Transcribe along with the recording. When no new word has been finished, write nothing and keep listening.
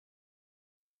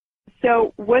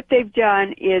So what they've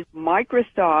done is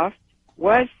Microsoft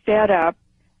was set up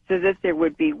so that there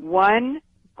would be one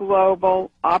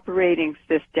global operating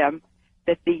system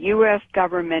that the U.S.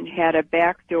 government had a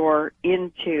backdoor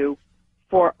into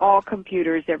for all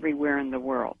computers everywhere in the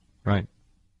world. Right.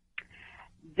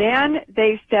 Then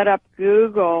they set up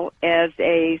Google as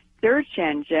a search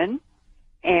engine,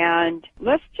 and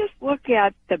let's just look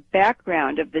at the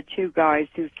background of the two guys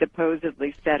who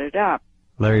supposedly set it up.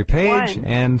 Larry Page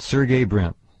and Sergey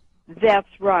Brin. That's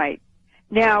right.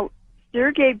 Now,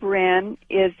 Sergey Brin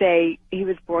he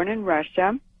was born in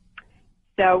Russia,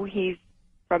 so he's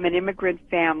from an immigrant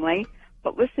family.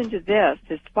 But listen to this.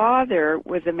 His father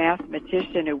was a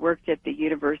mathematician who worked at the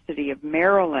University of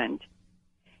Maryland,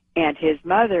 and his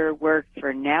mother worked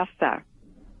for NASA.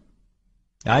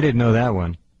 I didn't know that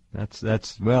one.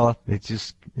 Well,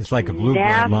 it's like a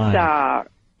blue-blood line. NASA.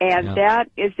 And that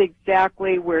is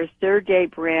exactly where Sergey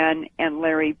Brin and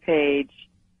Larry Page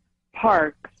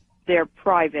park their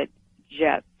private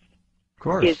jets. Of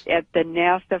course. Is at the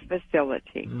NASA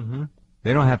facility. Mm-hmm.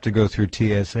 They don't have to go through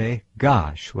TSA.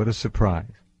 Gosh, what a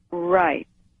surprise. Right.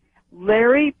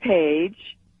 Larry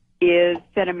Page is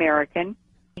an American.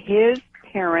 His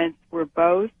parents were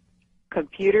both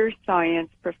computer science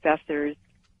professors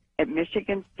at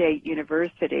Michigan State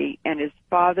University, and his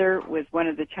father was one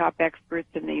of the top experts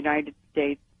in the United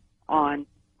States on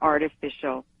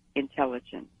artificial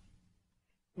intelligence.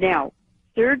 Now,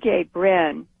 Sergey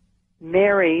Brin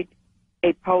married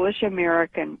a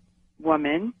Polish-American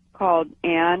woman called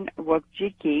Anne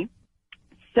Wojcicki.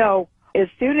 So as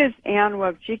soon as Anne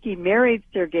Wojcicki married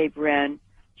Sergey Brin,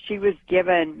 she was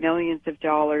given millions of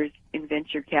dollars in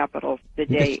venture capital the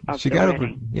day of the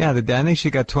wedding. I think she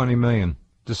got $20 million.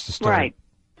 Just to start. Right.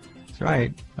 That's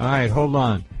right. All right, hold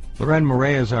on. Lorraine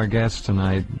Moret is our guest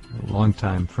tonight, a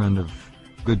longtime friend of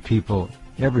good people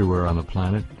everywhere on the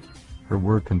planet. Her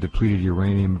work on depleted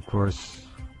uranium, of course,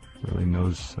 really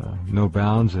knows no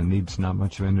bounds and needs not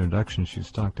much of an introduction.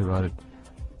 She's talked about it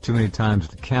too many times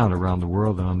to count around the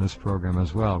world and on this program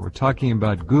as well. We're talking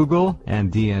about Google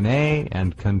and DNA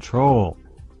and control.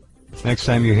 Next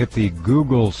time you hit the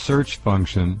Google search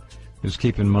function, just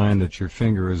keep in mind that your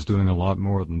finger is doing a lot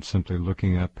more than simply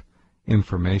looking up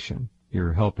information.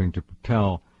 You're helping to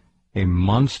propel a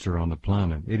monster on the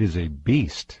planet. It is a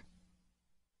beast.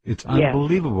 It's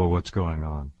unbelievable what's going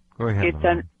on. Go ahead.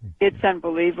 It's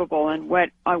unbelievable. And what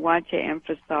I want to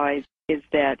emphasize is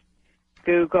that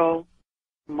Google,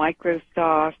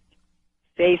 Microsoft,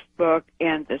 Facebook,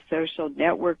 and the social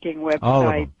networking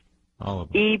websites, all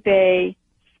of them. eBay,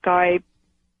 Skype,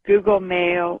 Google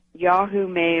Mail, Yahoo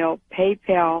Mail,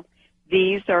 PayPal,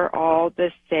 these are all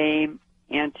the same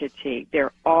entity.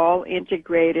 They're all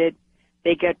integrated.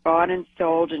 They get bought and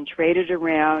sold and traded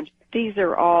around. These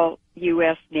are all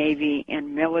U.S. Navy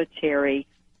and military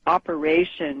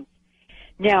operations.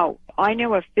 Now, I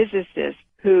know a physicist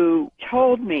who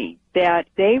told me that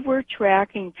they were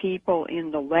tracking people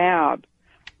in the lab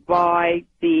by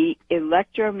the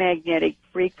electromagnetic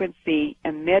frequency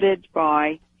emitted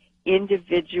by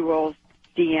individual's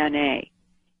DNA.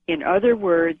 In other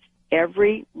words,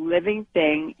 every living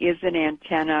thing is an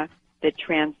antenna that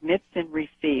transmits and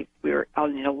receives. We're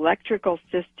an electrical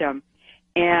system,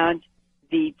 and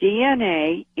the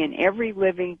DNA in every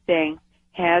living thing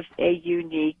has a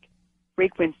unique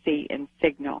frequency and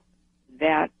signal.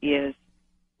 That is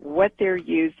what they're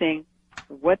using,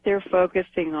 what they're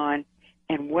focusing on,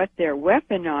 and what they're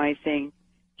weaponizing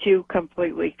to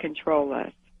completely control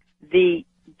us. The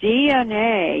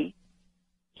DNA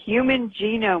Human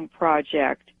Genome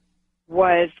Project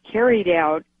was carried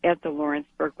out at the Lawrence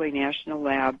Berkeley National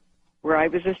Lab, where I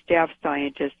was a staff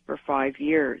scientist for 5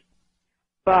 years.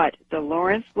 But the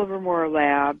Lawrence Livermore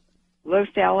Lab, Los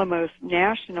Alamos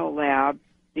National Lab,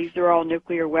 these are all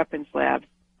nuclear weapons labs,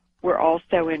 were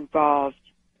also involved.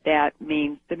 That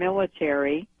means the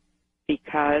military,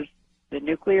 because the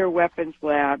nuclear weapons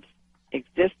labs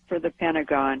exist for the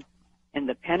Pentagon, and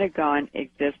the Pentagon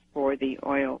exists for the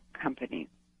oil companies.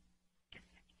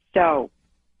 So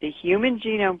the Human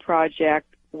Genome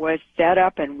Project was set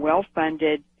up and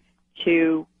well-funded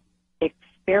to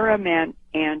experiment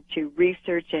and to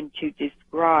research and to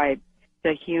describe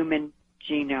the human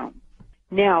genome.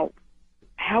 Now,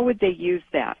 how would they use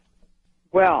that?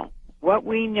 Well, what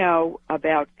we know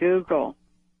about Google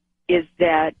is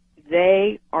that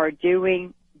they are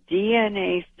doing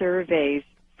DNA surveys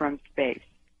from space.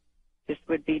 This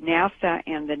would be NASA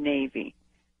and the Navy.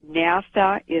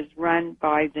 NASA is run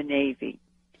by the Navy.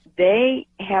 They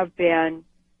have been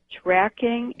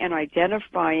tracking and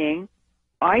identifying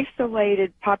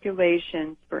isolated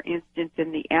populations, for instance,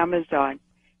 in the Amazon,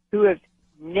 who have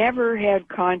never had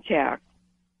contact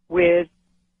with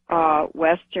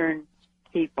Western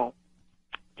people.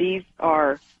 These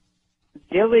are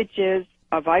villages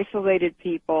of isolated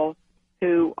people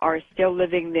who are still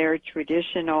living their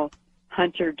traditional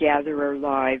hunter-gatherer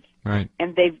lives, Right.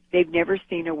 and they've never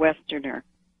seen a Westerner.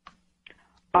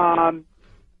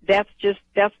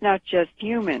 That's not just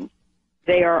humans.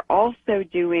 They are also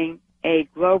doing a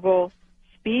global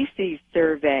species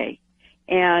survey,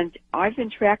 and I've been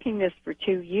tracking this for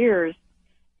 2 years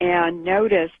and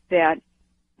noticed that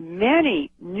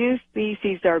many new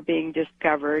species are being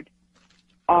discovered,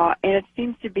 and it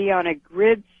seems to be on a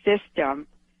grid system.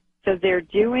 So they're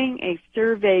doing a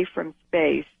survey from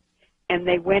space, and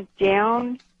they went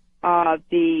down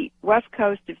the west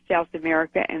coast of South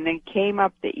America and then came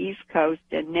up the east coast,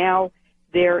 and now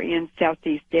they're in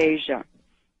Southeast Asia.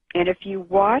 And if you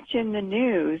watch in the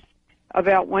news,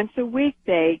 about once a week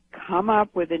they come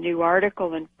up with a new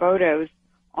article and photos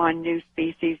on new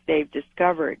species they've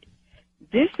discovered.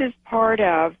 This is part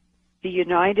of the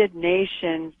United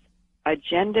Nations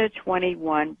Agenda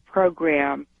 21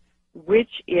 program,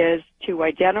 which is to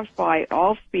identify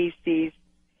all species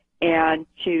and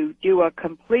to do a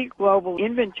complete global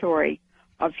inventory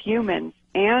of humans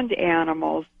and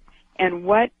animals. And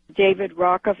what David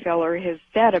Rockefeller has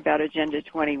said about Agenda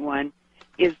 21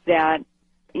 is that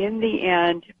in the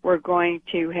end, we're going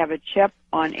to have a chip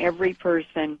on every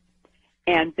person,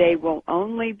 and they will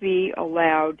only be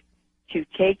allowed to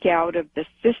take out of the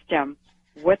system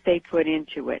what they put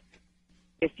into it.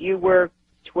 If you work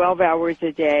 12 hours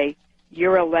a day,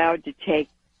 you're allowed to take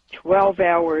 12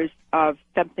 hours of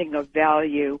something of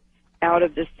value out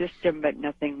of the system, but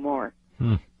nothing more.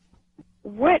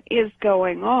 What is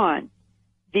going on?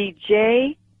 The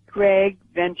J. Craig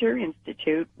Venter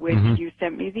Institute, which you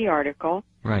sent me the article,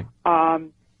 right,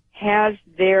 has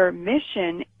their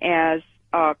mission as,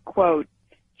 quote,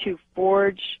 to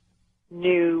forge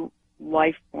new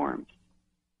life forms,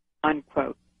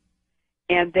 unquote.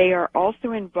 And they are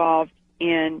also involved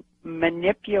in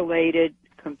manipulated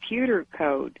computer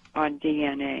code on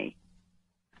DNA.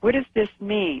 What does this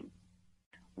mean?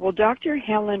 Well, Dr.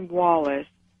 Helen Wallace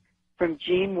from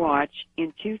GeneWatch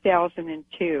in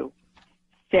 2002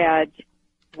 said,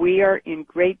 we are in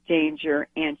great danger,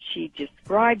 and she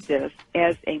described this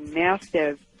as a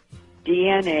massive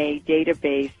DNA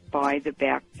database by the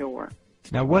back door.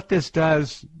 Now, what this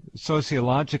does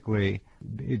sociologically,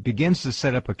 it begins to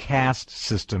set up a caste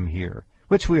system here,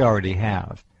 which we already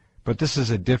have, but this is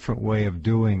a different way of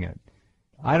doing it.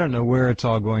 I don't know where it's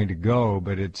all going to go,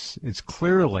 but it's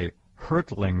clearly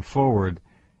hurtling forward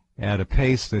at a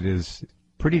pace that is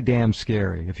pretty damn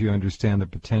scary if you understand the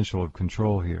potential of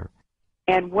control here.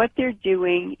 And what they're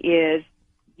doing is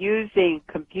using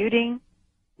computing,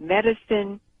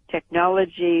 medicine,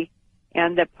 technology,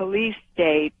 and the police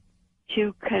state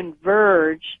to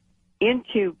converge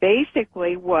into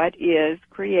basically what is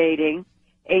creating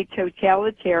a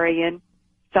totalitarian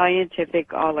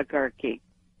scientific oligarchy.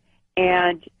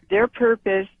 And their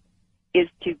purpose is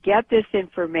to get this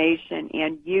information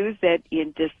and use it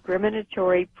in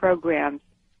discriminatory programs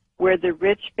where the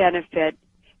rich benefit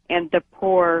and the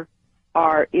poor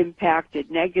are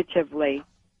impacted negatively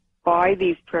by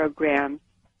these programs.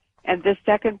 And the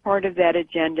second part of that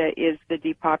agenda is the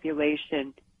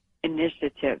depopulation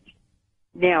initiatives.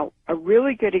 Now, a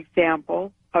really good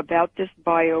example about this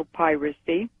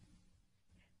biopiracy.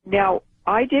 Now,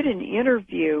 I did an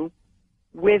interview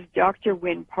with Dr.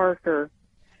 Wynne Parker.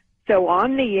 So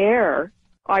on the air,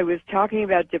 I was talking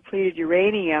about depleted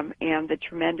uranium and the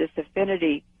tremendous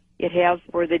affinity it has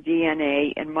for the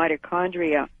DNA and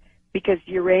mitochondria, because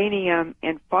uranium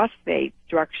and phosphate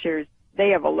structures, they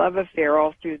have a love affair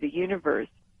all through the universe.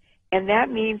 And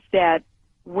that means that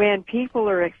when people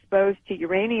are exposed to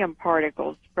uranium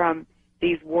particles from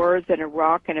these wars in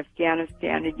Iraq and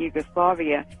Afghanistan and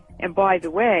Yugoslavia, and by the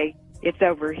way, it's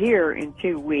over here in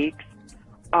 2 weeks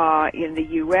in the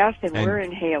U.S., and we're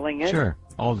inhaling it. Sure,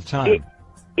 all the time.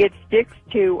 It sticks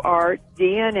to our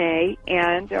DNA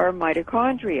and our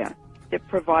mitochondria that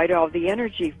provide all the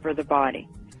energy for the body.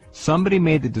 Somebody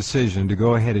made the decision to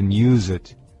go ahead and use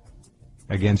it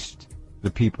against the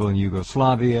people in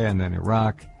Yugoslavia and then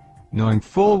Iraq, knowing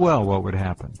full well what would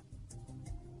happen.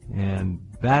 And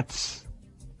that's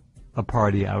a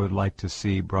party I would like to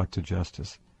see brought to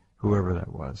justice, whoever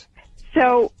that was.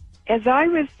 So as I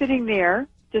was sitting there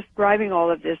describing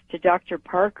all of this to Dr.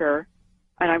 Parker,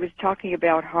 and I was talking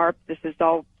about HARP, this is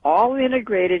all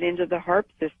integrated into the HARP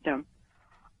system,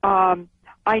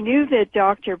 I knew that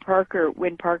Dr. Parker,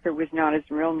 Wynne Parker was not his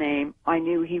real name. I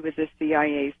knew he was a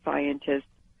CIA scientist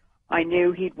I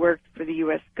knew he'd worked for the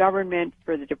U.S. government,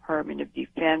 for the Department of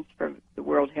Defense, for the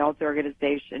World Health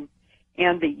Organization,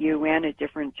 and the UN at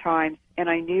different times. And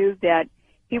I knew that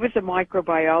he was a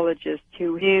microbiologist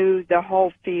who knew the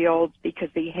whole field because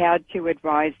he had to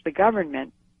advise the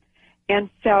government. And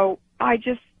so I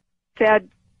just said,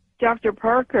 Dr.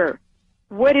 Parker,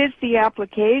 what is the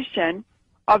application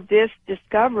of this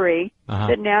discovery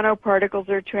that nanoparticles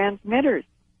are transmitters?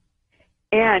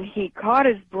 And he caught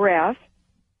his breath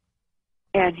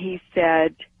and he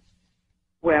said,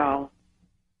 well,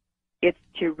 it's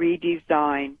to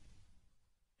redesign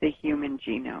the human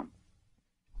genome.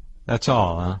 That's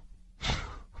all, huh?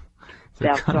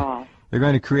 That's all. They're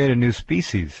going to create a new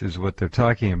species, is what they're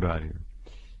talking about here.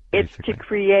 It's to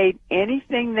create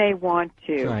anything they want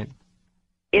to. That's right.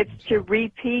 It's to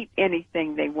repeat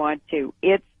anything they want to.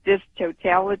 It's this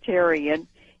totalitarian,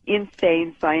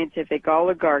 insane scientific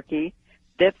oligarchy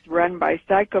that's run by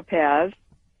psychopaths,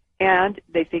 and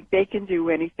they think they can do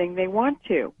anything they want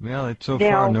to. Well, so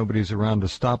far nobody's around to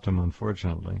stop them,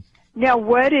 unfortunately. Now,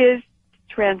 what is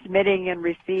transmitting and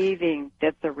receiving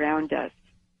that's around us?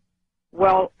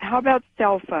 Well, how about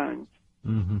cell phones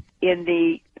in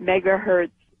the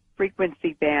megahertz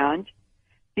frequency band?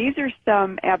 These are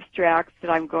some abstracts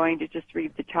that I'm going to just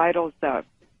read the titles of.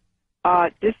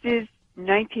 This is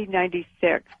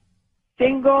 1996.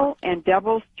 Single and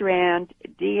double-strand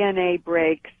DNA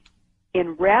breaks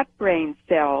in rat brain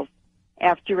cells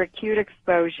after acute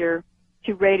exposure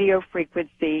to radio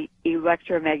frequency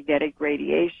electromagnetic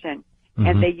radiation.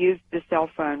 And they used the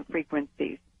cell phone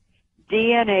frequencies.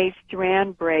 DNA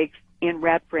strand breaks in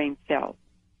rat brain cells.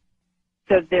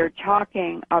 So they're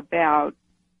talking about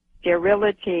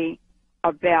sterility,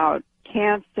 about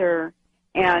cancer,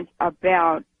 and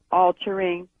about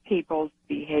altering people's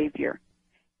behavior.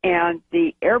 And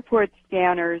the airport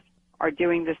scanners are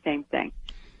doing the same thing.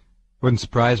 Wouldn't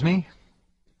surprise me.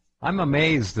 I'm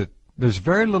amazed that there's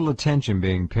very little attention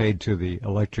being paid to the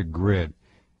electric grid.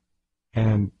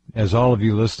 And as all of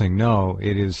you listening know,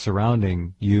 it is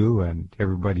surrounding you and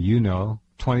everybody you know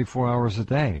 24 hours a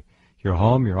day. Your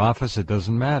home, your office, it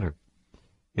doesn't matter.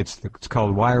 It's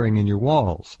called wiring in your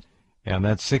walls. And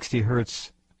that 60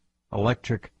 hertz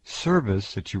electric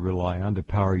service that you rely on to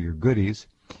power your goodies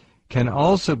can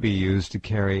also be used to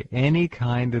carry any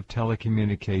kind of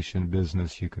telecommunication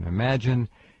business you can imagine,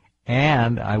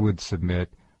 and I would submit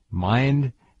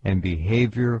mind and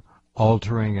behavior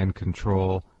altering and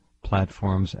control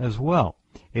platforms as well.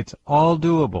 It's all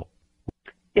doable.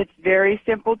 It's very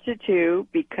simple to do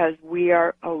because we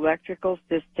are electrical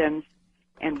systems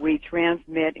and we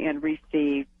transmit and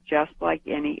receive just like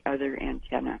any other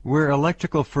antenna. We're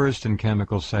electrical first and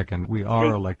chemical second. We are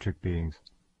electric beings.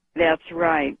 That's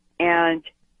right. And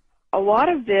a lot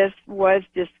of this was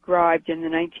described in the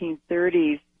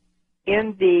 1930s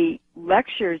in the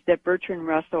lectures that Bertrand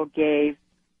Russell gave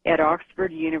at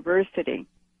Oxford University.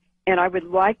 And I would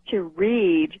like to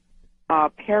read a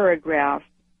paragraph,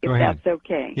 if that's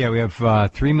okay. Yeah, we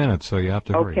have 3 minutes, so you have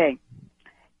to hurry. Okay.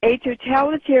 A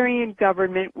totalitarian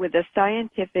government with a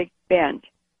scientific bent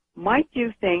might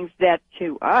do things that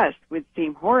to us would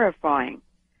seem horrifying.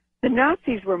 The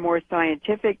Nazis were more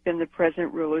scientific than the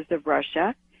present rulers of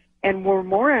Russia and were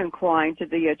more inclined to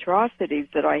the atrocities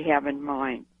that I have in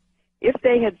mind. If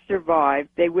they had survived,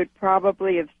 they would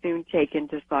probably have soon taken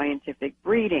to scientific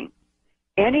breeding.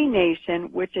 Any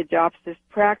nation which adopts this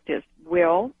practice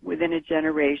will, within a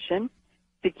generation,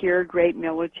 secure great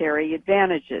military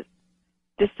advantages.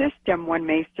 The system, one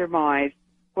may surmise,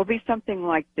 will be something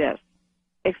like this,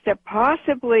 except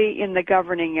possibly in the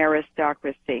governing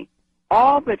aristocracy.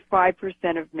 All but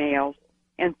 5% of males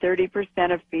and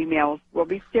 30% of females will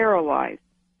be sterilized.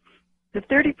 The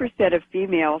 30% of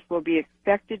females will be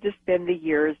expected to spend the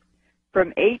years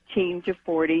from 18 to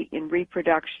 40 in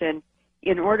reproduction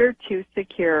in order to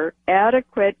secure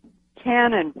adequate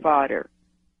cannon fodder.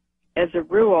 As a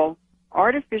rule,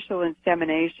 artificial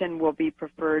insemination will be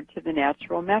preferred to the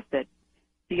natural method.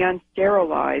 The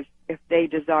unsterilized, if they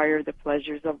desire the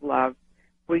pleasures of love,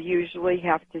 will usually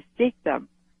have to seek them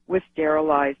with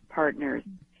sterilized partners.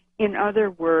 In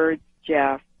other words,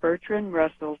 Jeff, Bertrand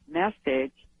Russell's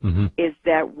message is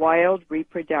that wild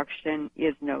reproduction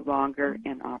is no longer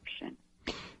an option.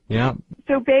 Yeah.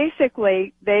 So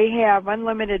basically, they have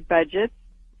unlimited budgets.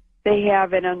 They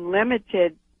have an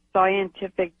unlimited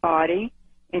scientific body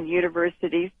in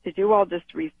universities to do all this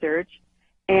research.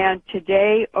 And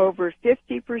today, over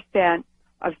 50%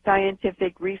 of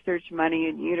scientific research money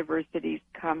in universities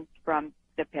comes from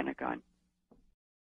the Pentagon.